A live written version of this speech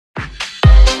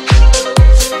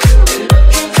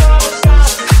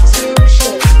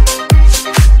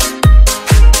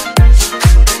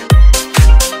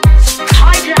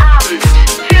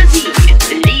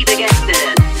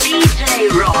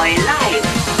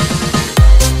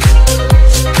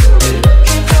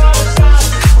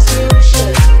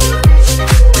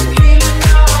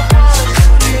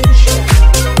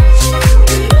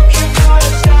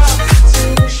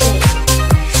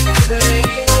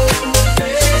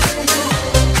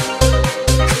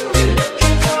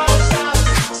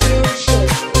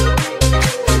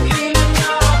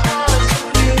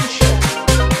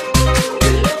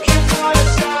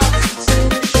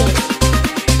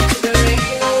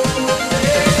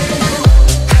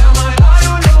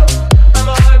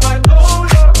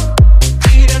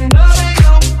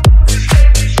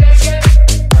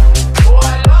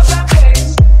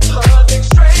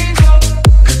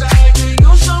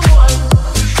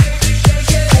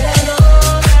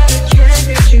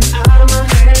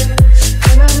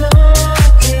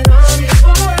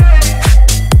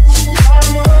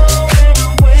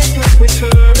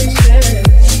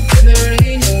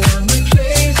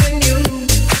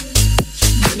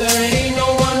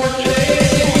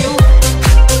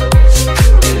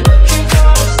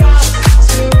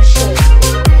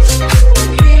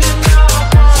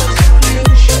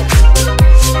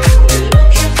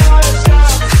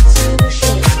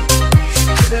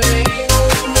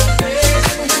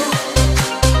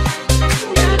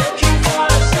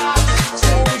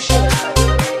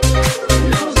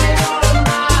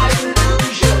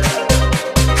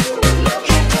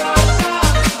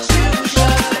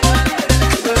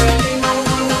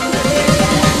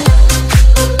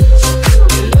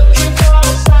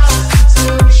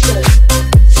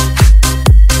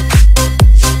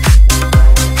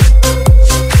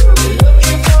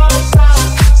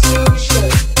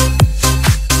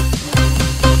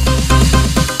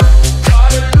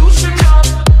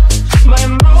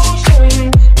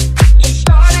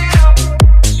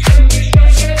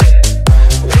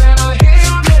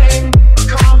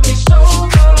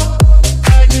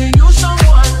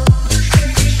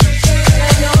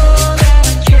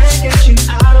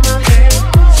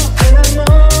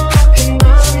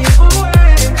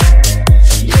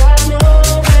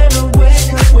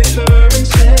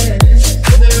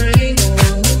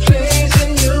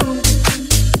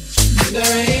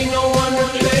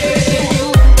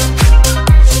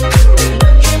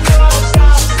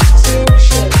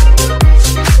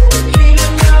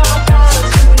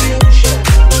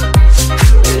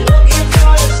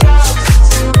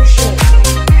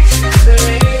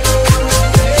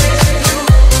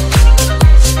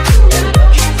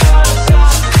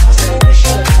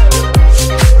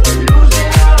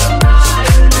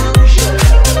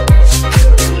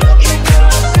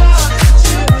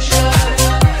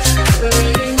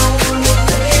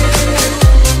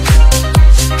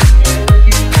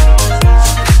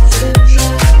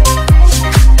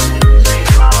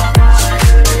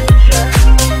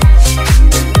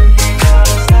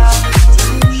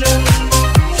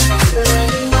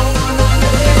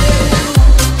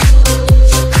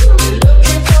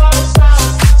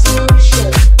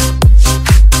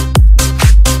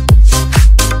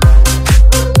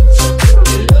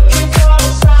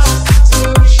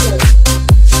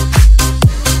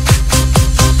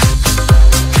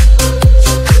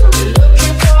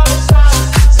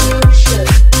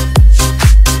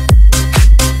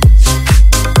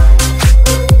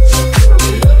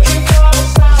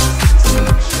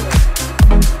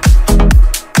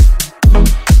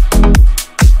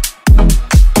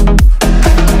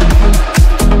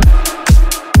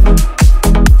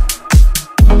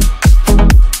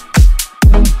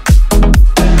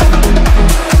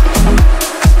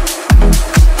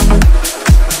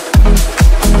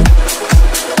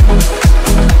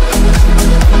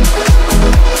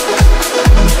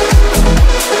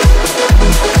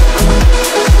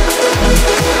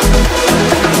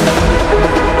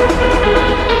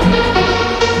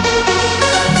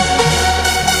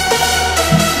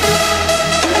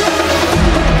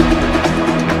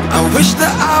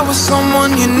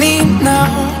someone you need now.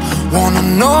 Wanna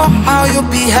know how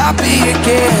you'll be happy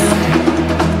again.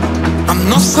 I'm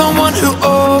not someone who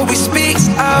always speaks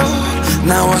out.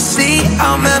 Now I see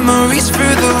our memories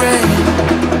through the rain.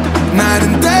 Night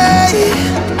and day,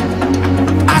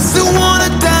 I still wanna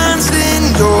dance in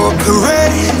your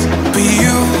parade. But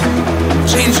you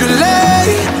change your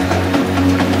lane.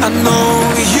 I know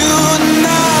you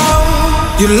now.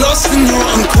 You're lost in your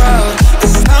own crowd.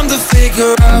 It's time to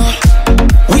figure out.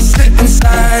 We sit in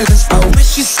silence, I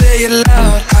wish you say it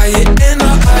loud. Are you in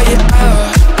or are you out?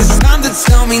 It's time to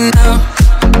tell me now.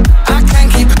 I can't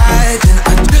keep hiding,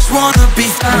 I just wanna be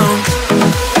found.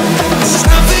 It's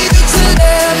time for you to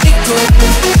let me go.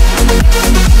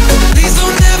 Please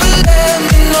don't ever let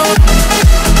me know.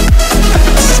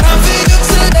 It's time for you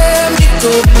to let me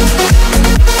go.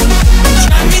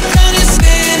 Drag me down your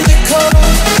cynical.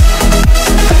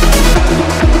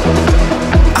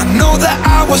 I know that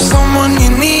I was someone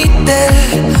you needed.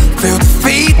 Feel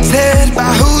defeated by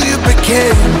who you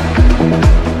became.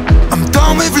 I'm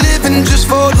done with living just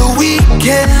for the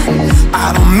weekend.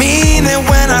 I don't mean it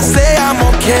when I say I'm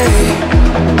okay.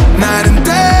 Night and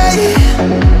day,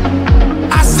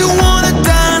 I still wanna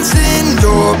dance in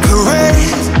your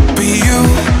parade. But you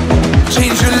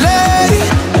change your lane,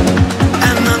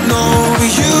 and I know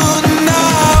you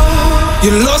now.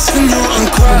 You're lost in your own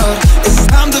crowd. It's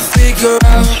time to figure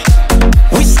out.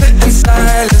 We sit in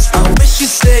silence, I wish you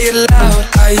say it loud.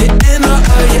 Are you in or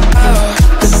are you out?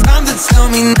 It's time to tell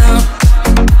me now.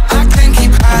 I can't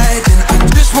keep hiding, I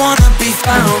just wanna be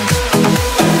found.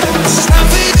 It's time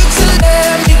for you to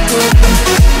let me go.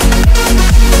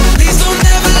 Please don't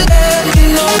ever let me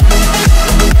know.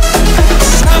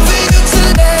 It's time for you to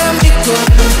let me go.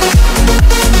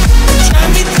 Drag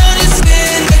me down your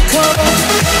cynical.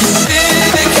 You're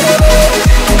cynical.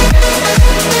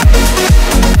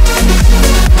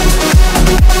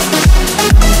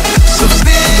 So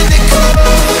cynical.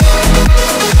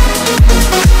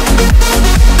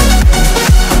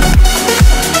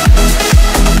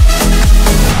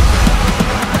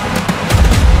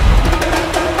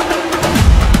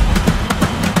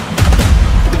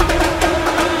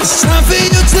 It's time for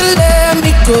you to let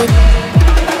me go.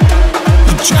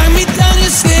 You drag me down your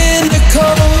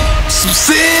cynical. So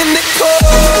cynical.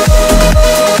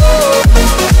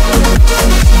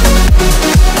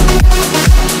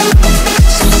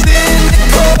 So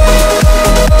cynical.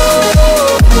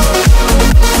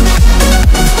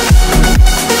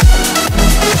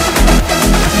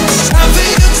 It's time for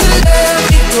you to let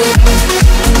me go.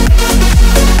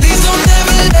 Please don't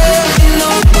ever let me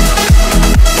know.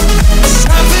 It's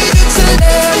time for you to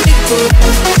let me go.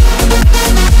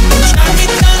 Drag me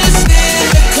down your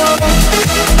cynical.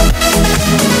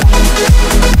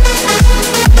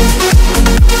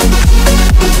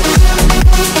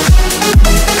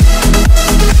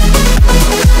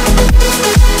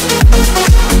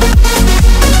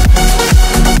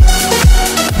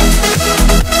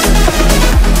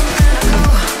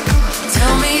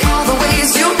 Tell me all the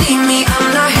ways you need me.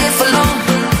 I'm not here for long.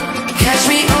 Catch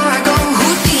me or I go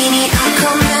Houdini. I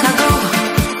come and I go.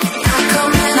 I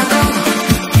come and I go.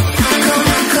 I come,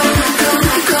 I come, I come,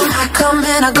 I come, I come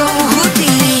and I go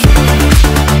Houdini.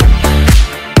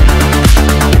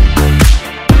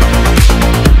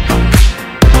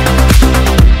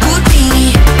 Houdini.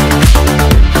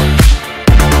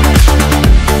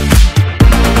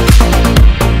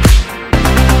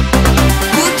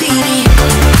 Houdini.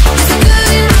 Is it good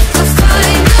enough to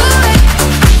find a way?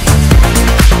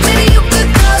 Maybe you could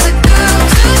cause a girl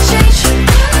to change.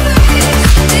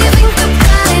 Do you think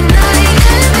about it night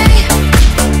and day?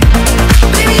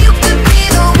 Maybe you could be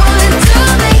the one to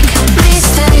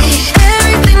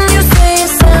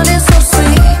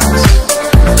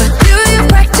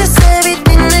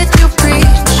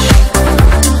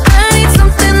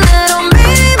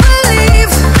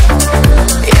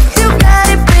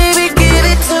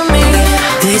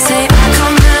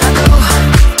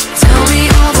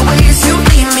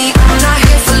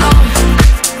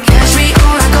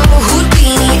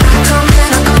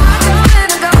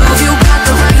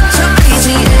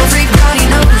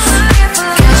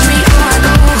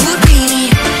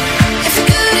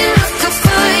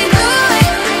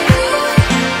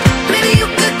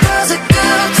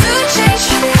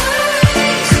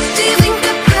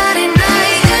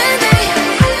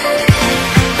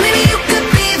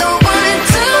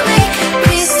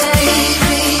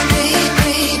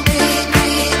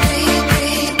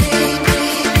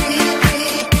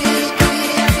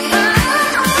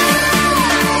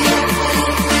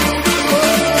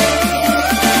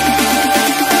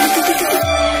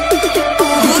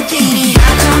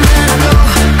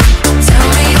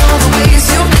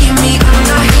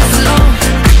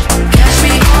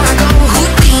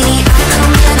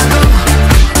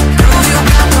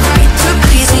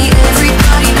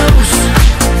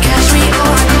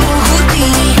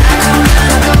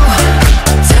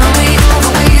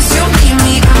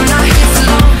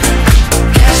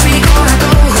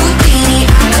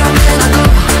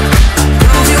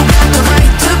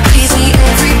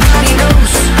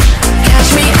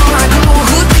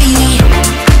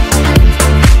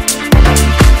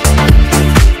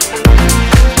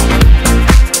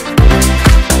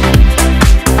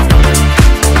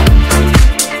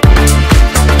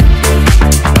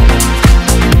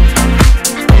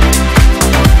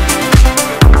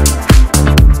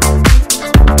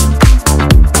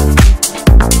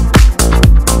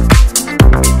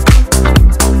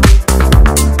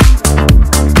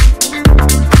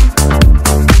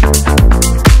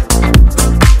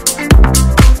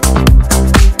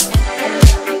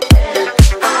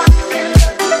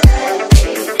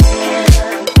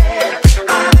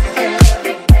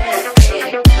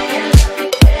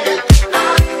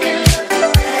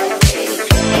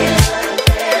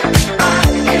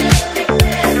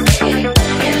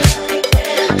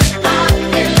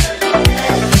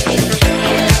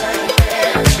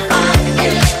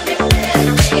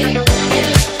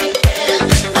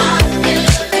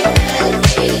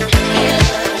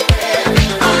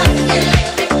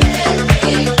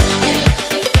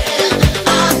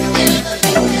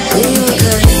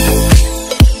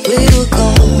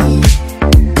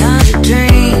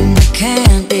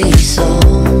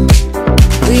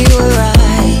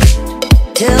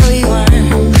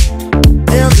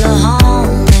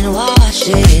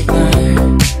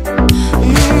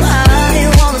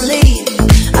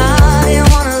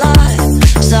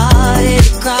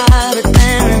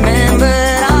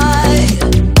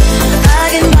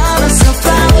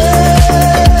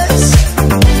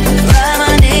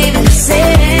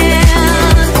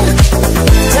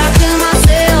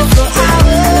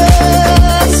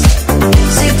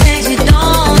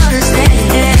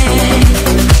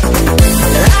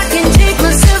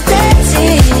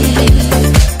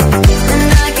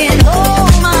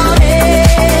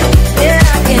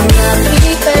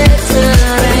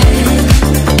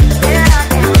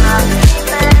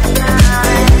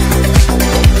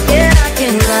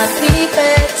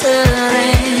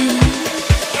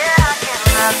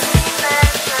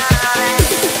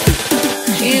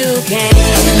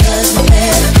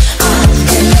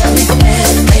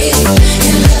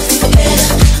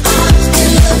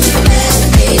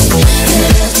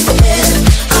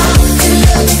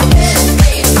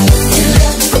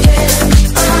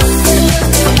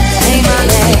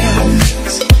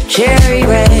cherry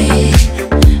red,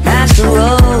 that's the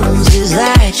roses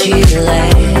that you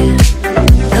laid.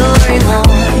 No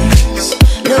remorse,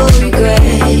 no regret,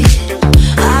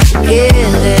 I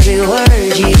forgive every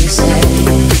word you say.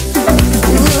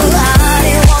 Ooh, I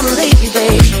didn't wanna leave,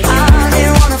 babe, I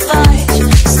didn't wanna fight.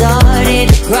 Started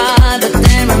to cry, but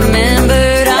then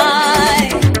remembered I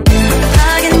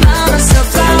can buy myself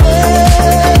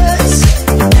flowers,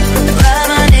 write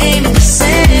my name in the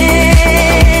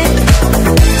sand,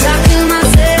 talk to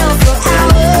myself for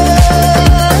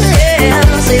hours, yeah,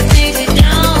 say things you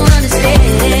don't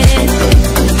understand.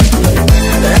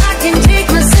 But I can take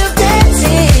myself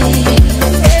dancing,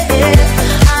 yeah,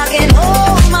 I can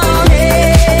hold my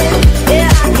head, yeah,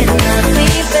 I cannot be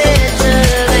better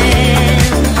than,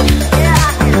 yeah,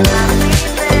 I cannot be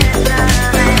better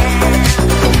than,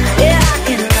 yeah, I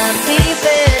cannot be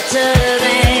better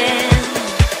than,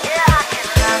 yeah, I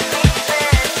cannot be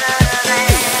better than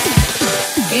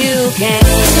you can.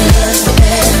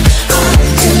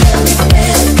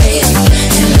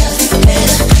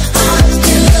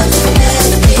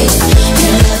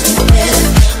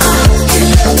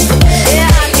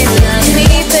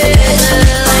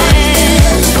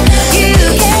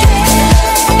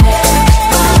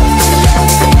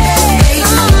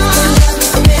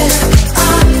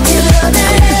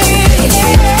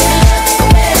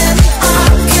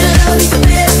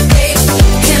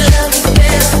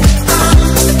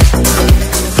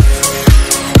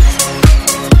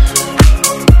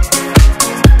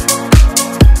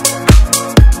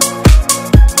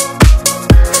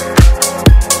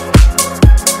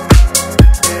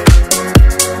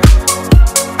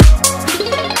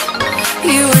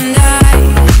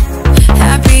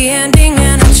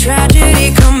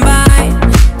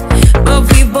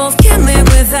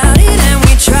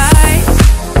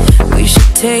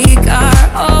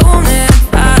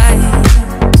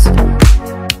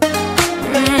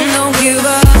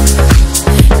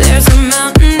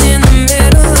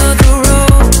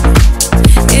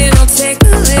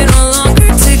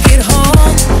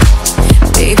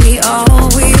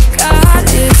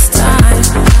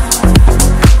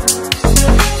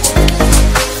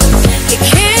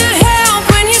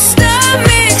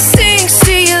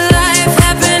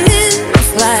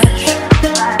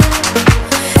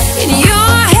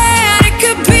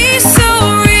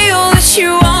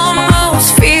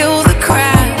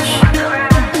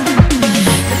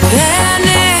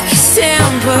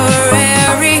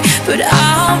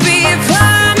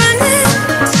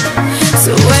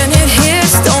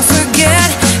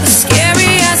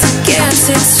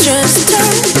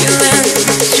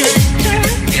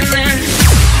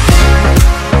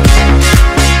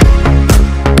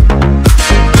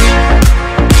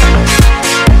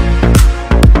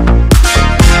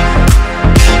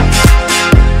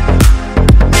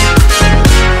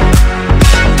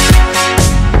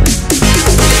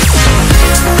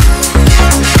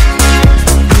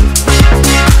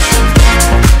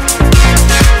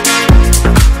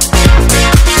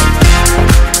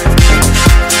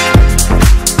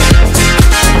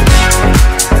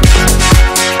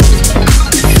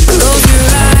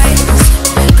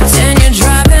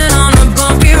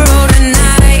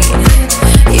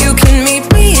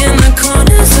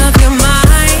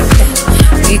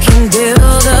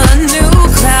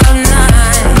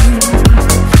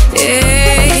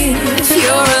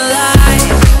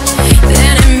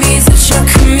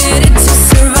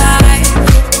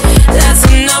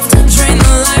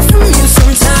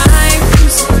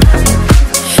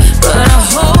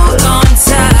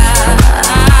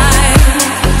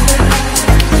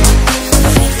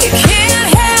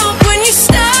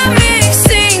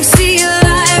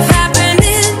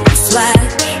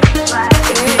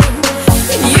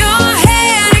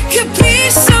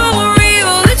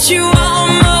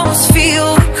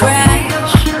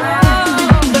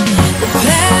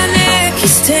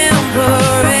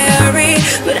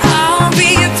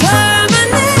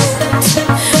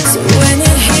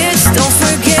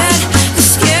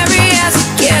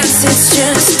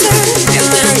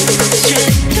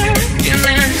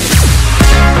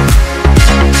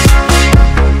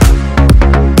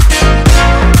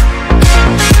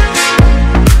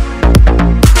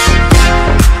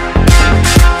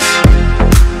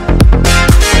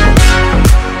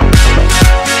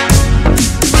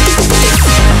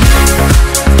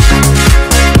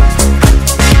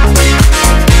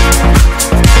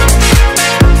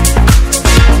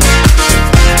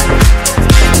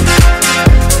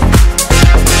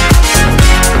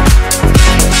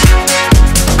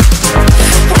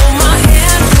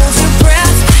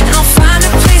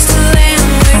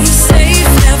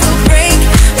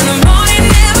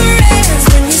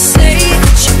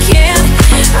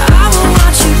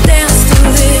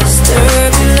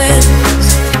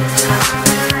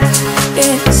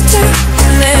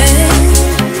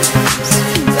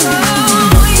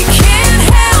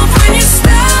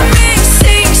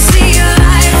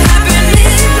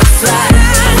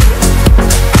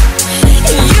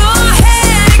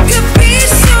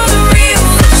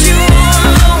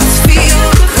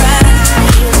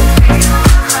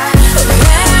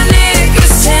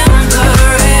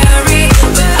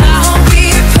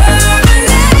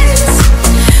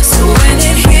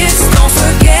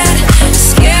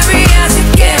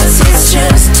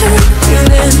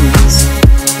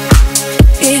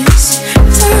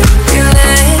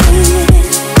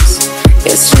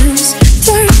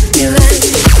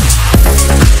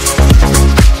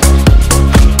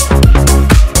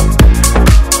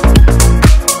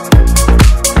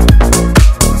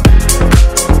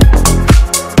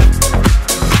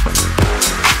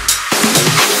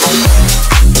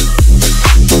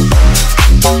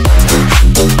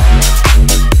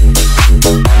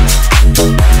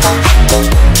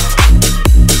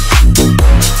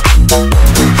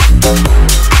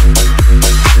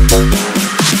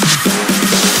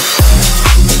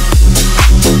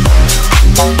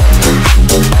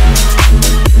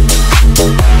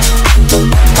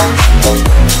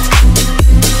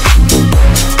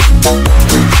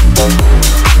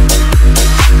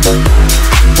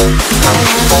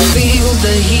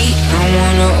 heat, I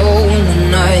wanna own the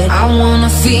night. I wanna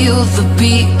feel the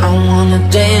beat, I wanna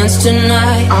dance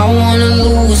tonight. I wanna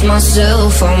lose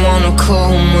myself, I wanna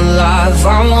come alive.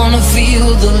 I wanna feel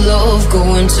the love go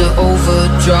into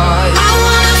overdrive. I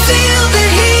wanna feel the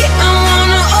heat, I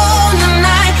wanna own the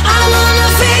night. I wanna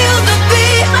feel the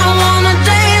beat, I wanna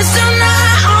dance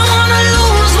tonight. I wanna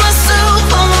lose myself,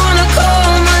 I wanna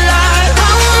come alive.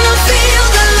 I wanna feel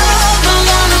the love, I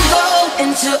wanna go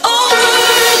into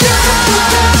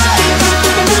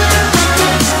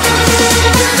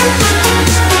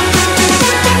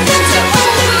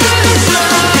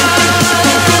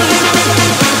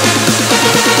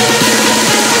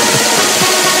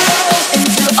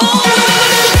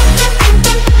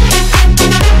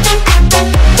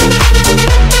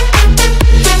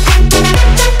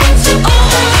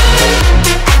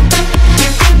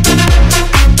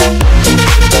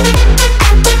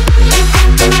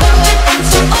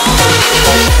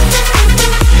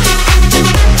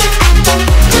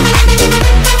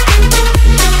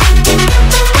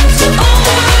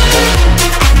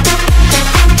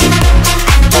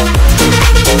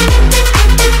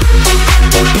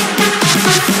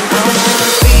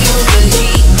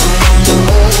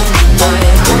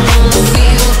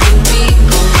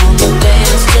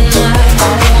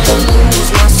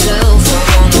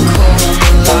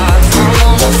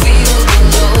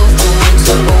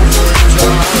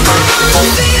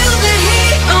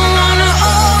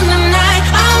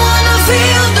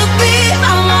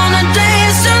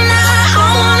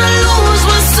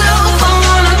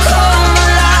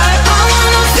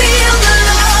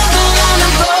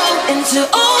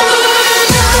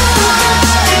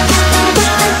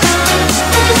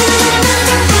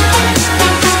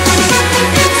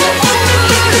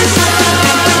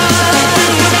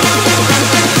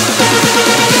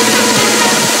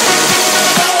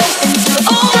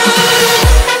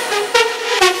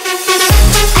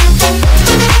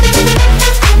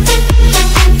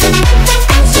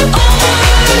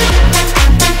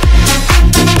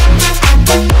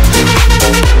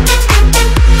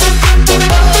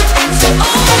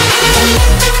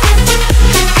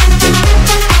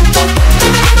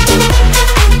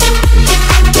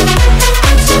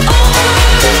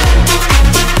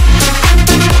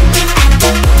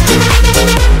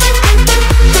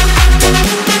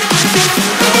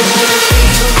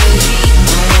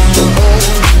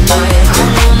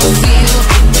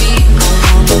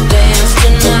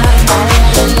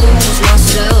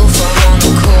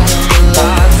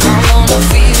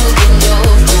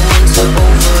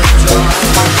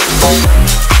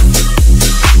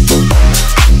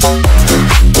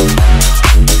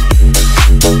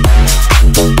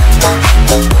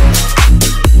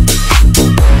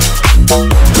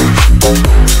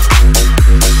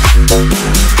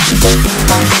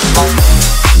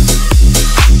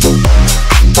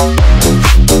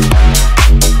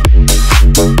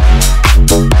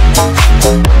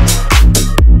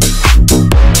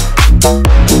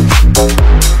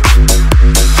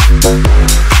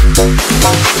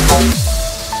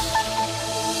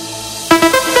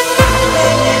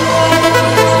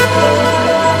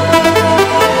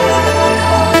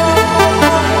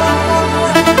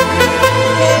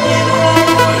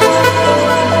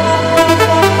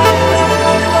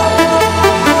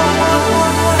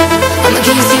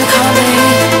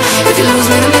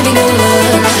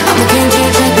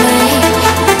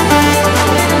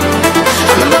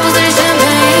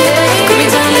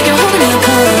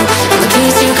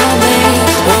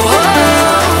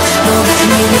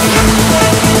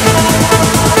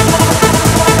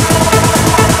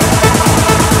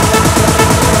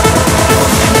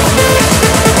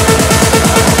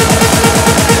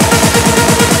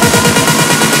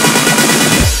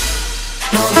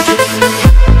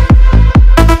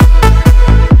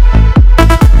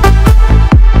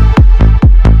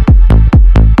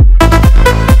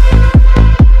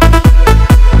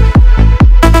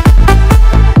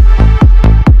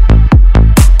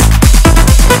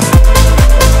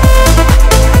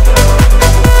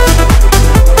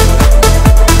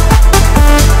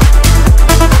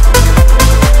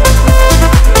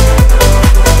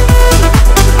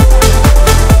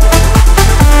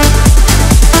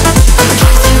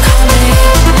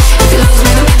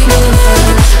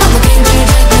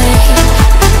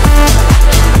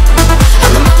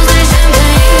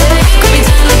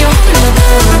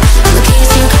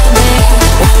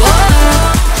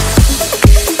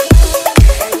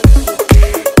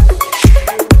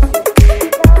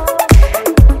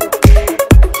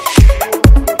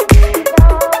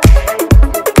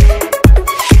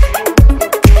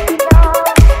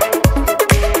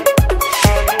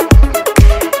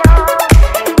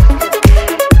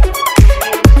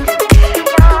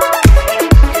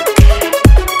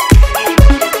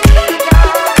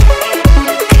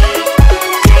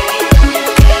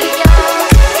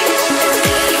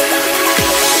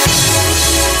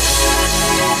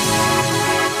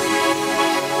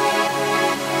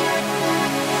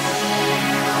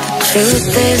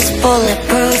Truth is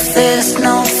bulletproof, there's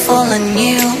no fooling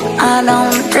you. I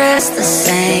don't dress the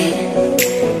same.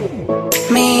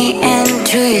 Me and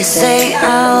who you say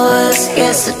I was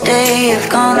yesterday have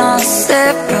gone our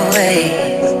separate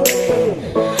ways.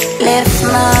 Left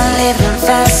my living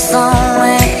fast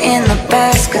somewhere in the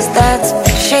past, cause that's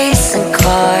for chasing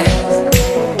cars.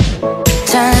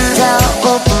 Turns out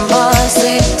open bars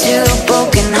lead to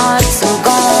broken hearts. I'm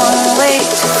going way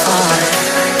too far.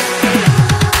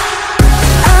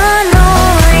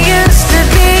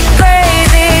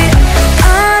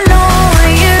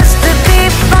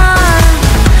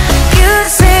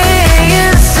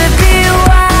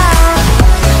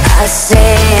 I say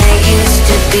I used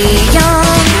to be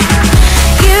young.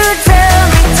 You tell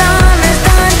me time has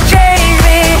done changed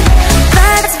me.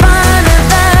 That's fine if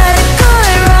that it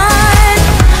could run.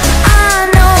 I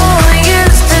know I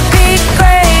used to be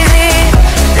crazy.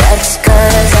 That's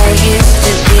cause I used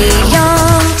to be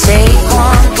young. Take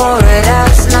one, pour it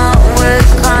out. It's not worth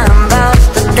crying about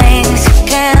the things you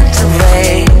can't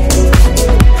erase.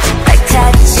 Like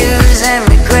tattoos and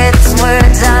regrets,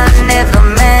 words I never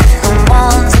meant, and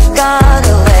ones got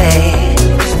away.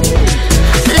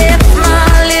 Left my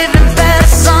living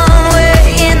past somewhere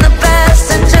in the past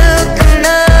and took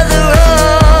another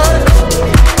road.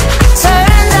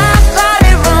 Turned out got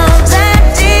it wrong,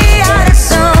 empty out of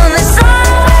soon. There's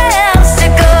somewhere else to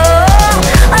go.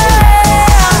 Oh,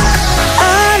 yeah.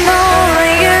 I know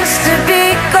I used to be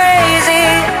crazy.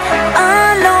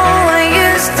 I know I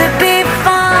used to be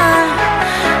fun.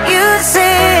 You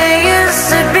say I used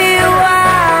to be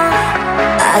wild.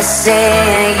 I say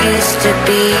I used to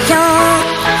be young.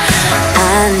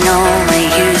 I know I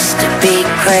used to be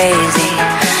crazy.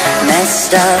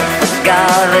 Messed up, but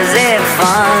God, was it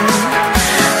fun?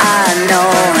 I know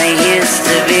I used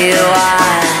to be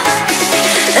wild.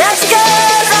 That's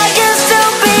cause I used to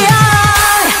be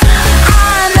young.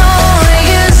 I know I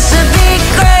used to be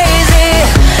crazy.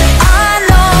 I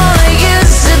know I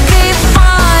used to be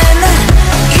fun.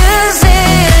 You say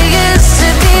I used to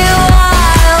be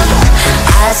wild.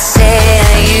 I say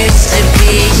I used to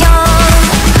be young.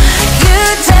 You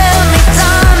tell me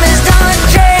time has done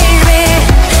changed me.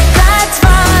 That's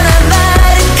fine, I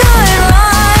bet it could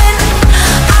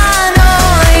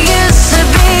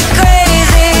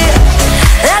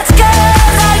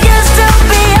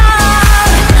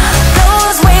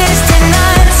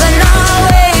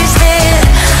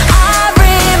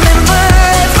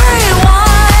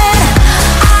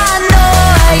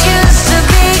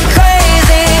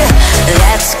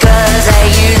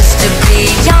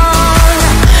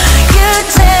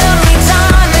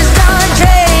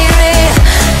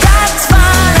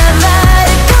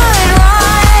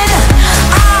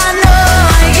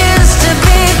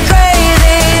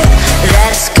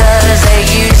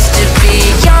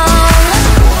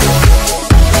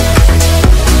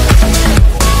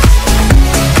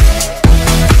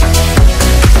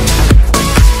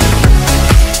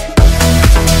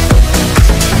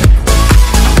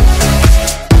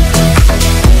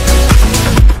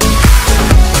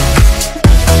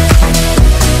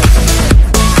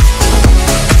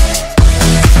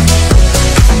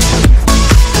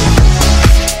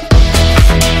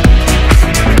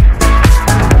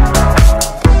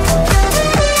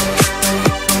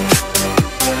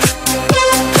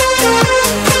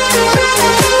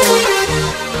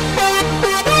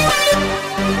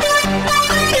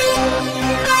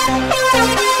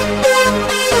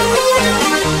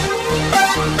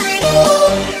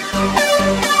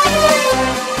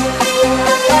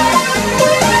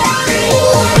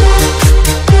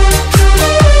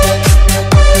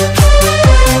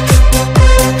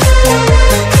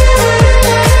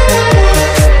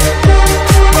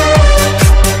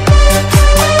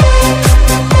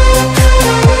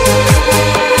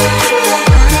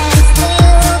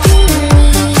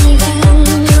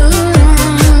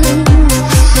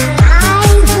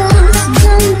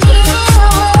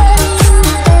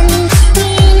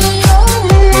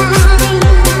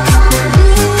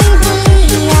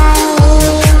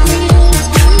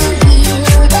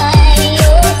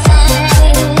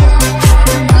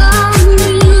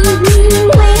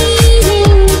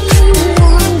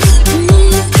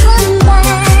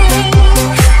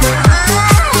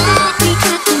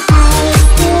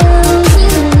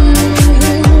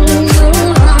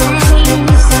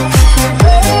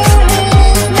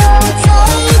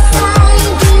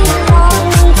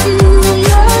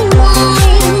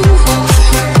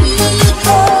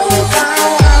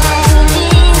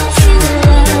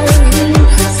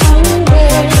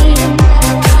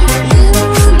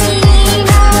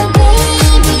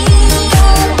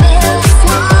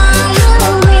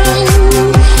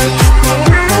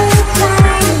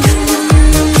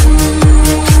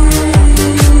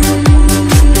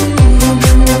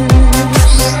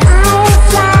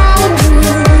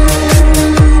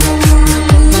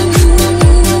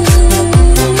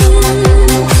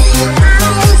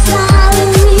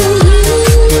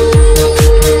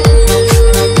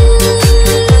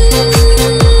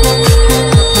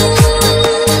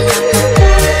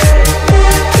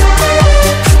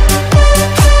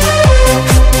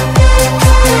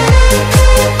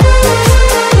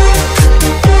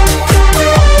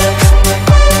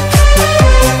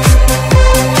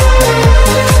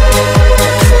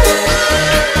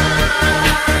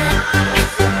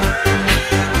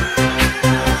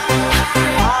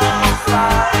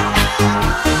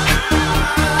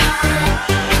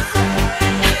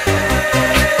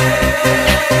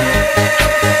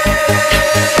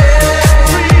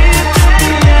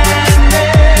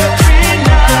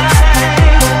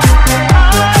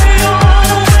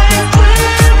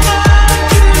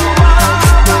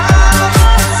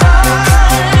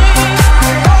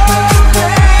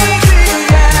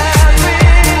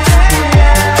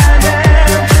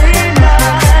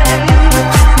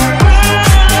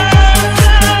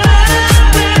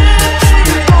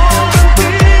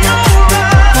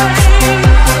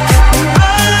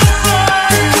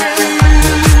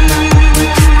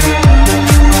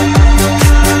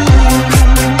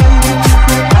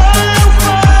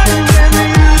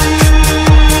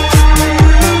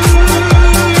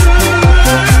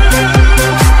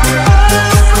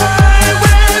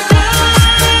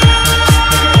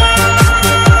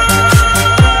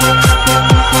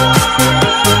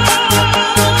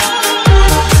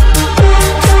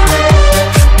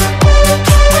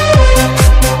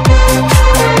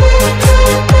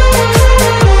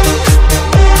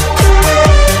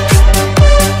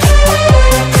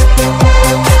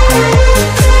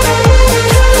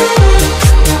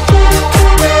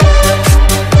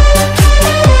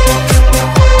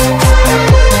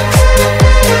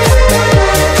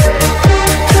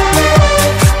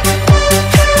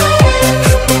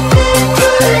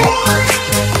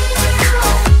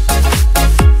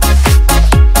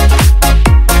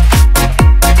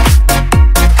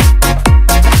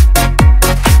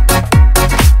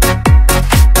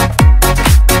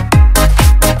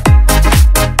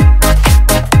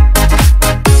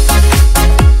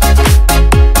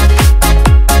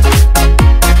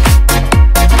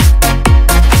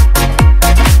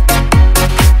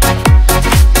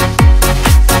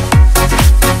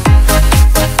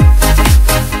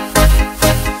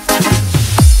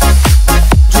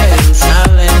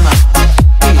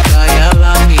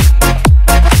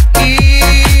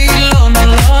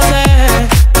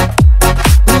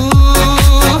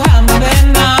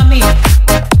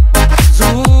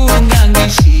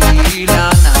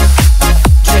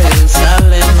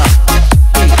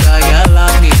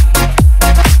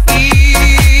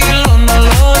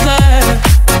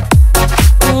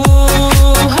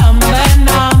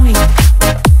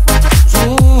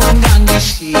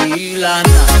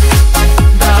ilana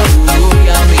dawo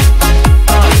yami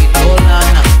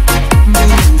ayitolana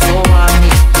buzo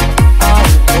wami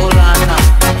awukolana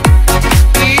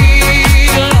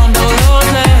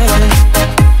ilondoloze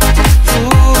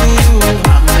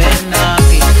uhambe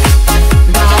nami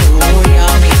dawo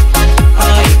yami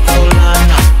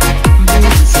ayitolana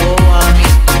buzo wami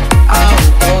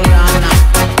awukolana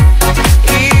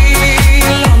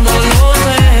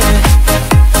ilondoloze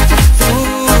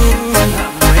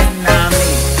uhambe nami.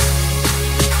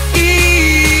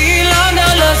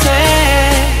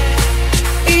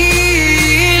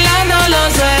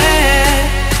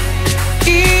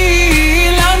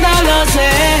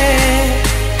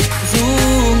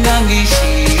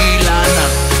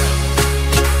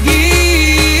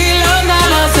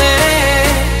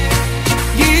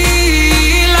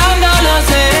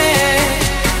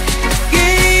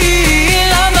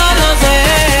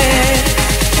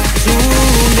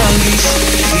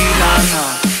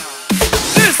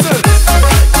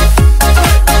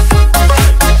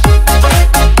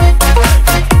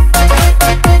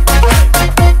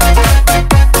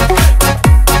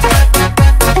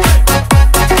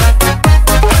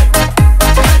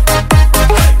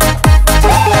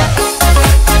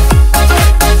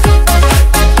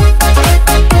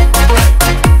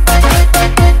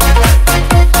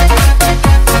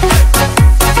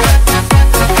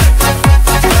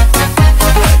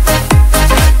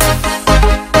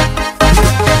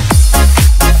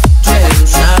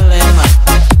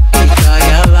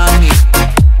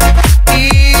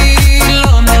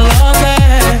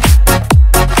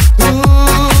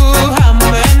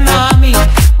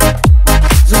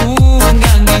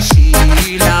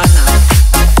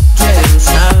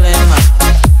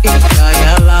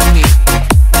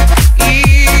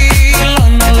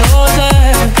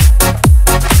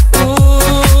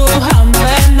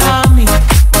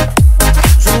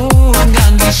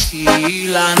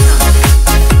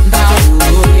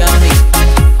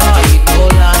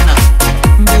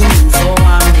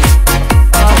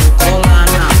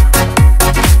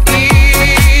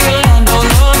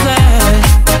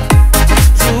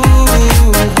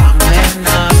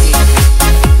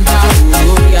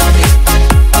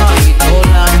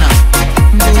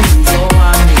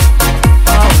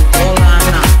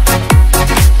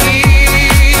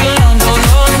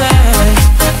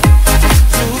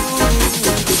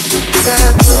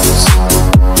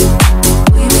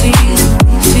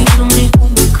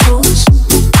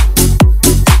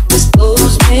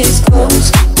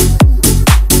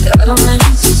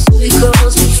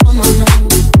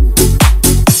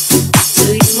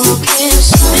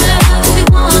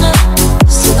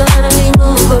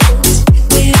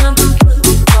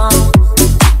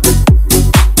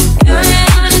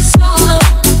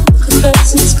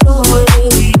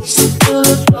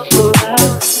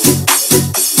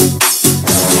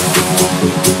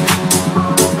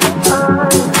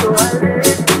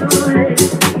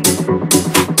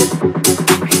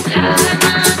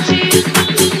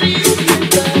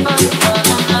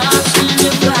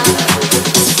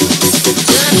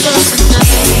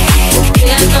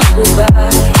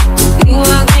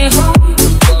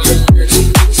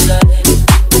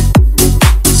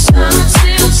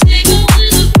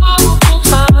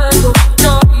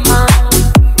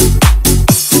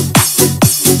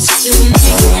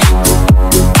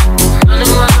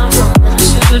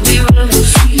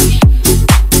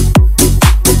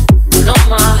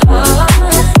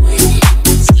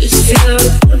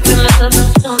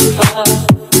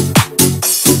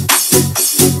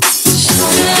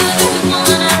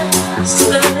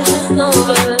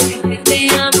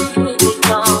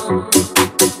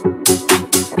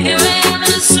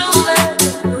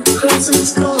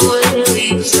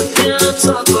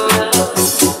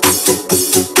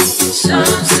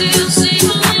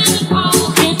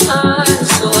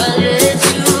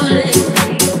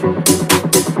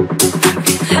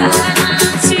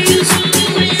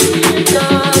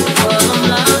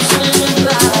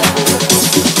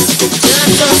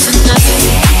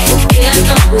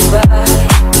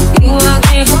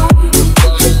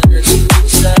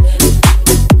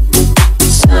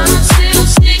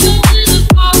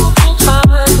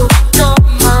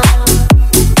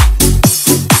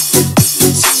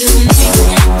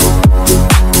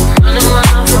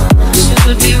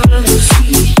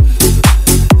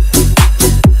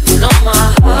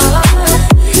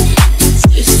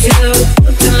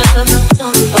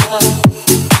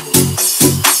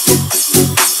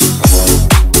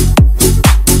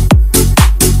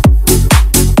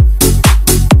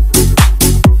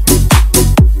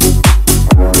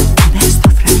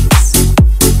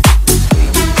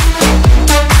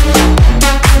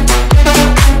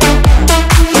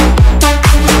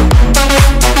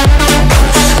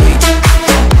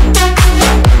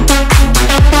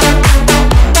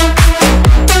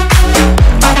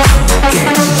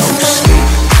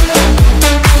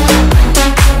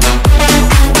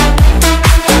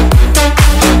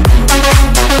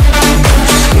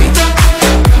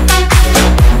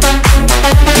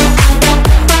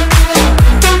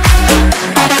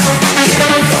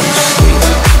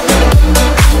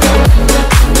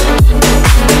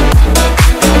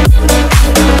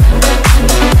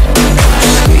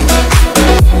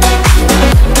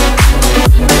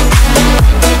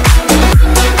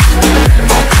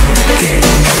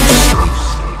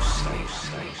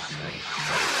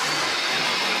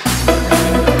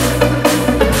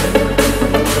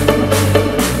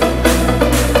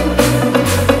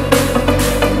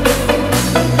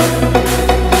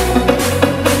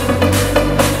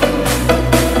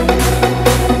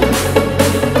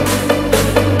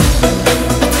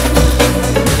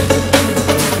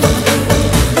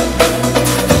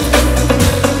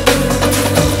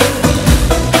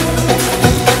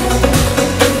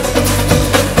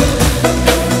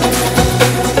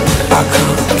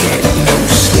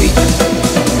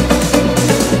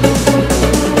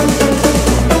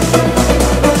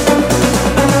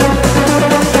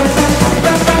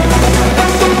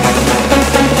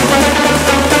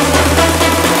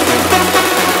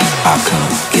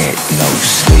 get no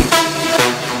sleep.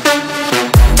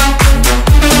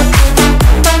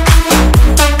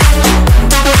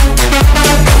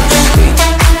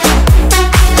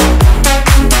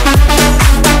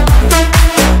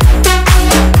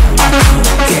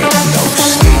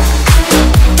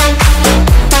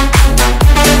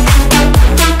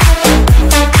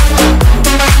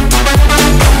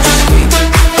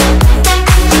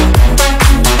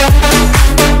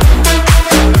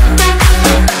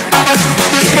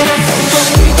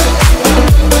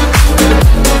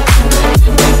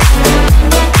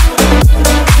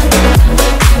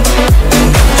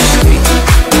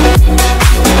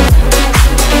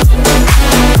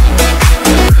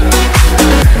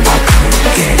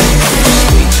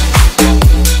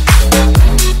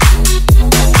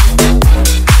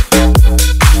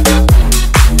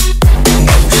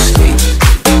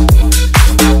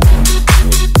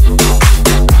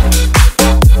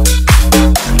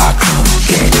 I can't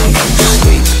get no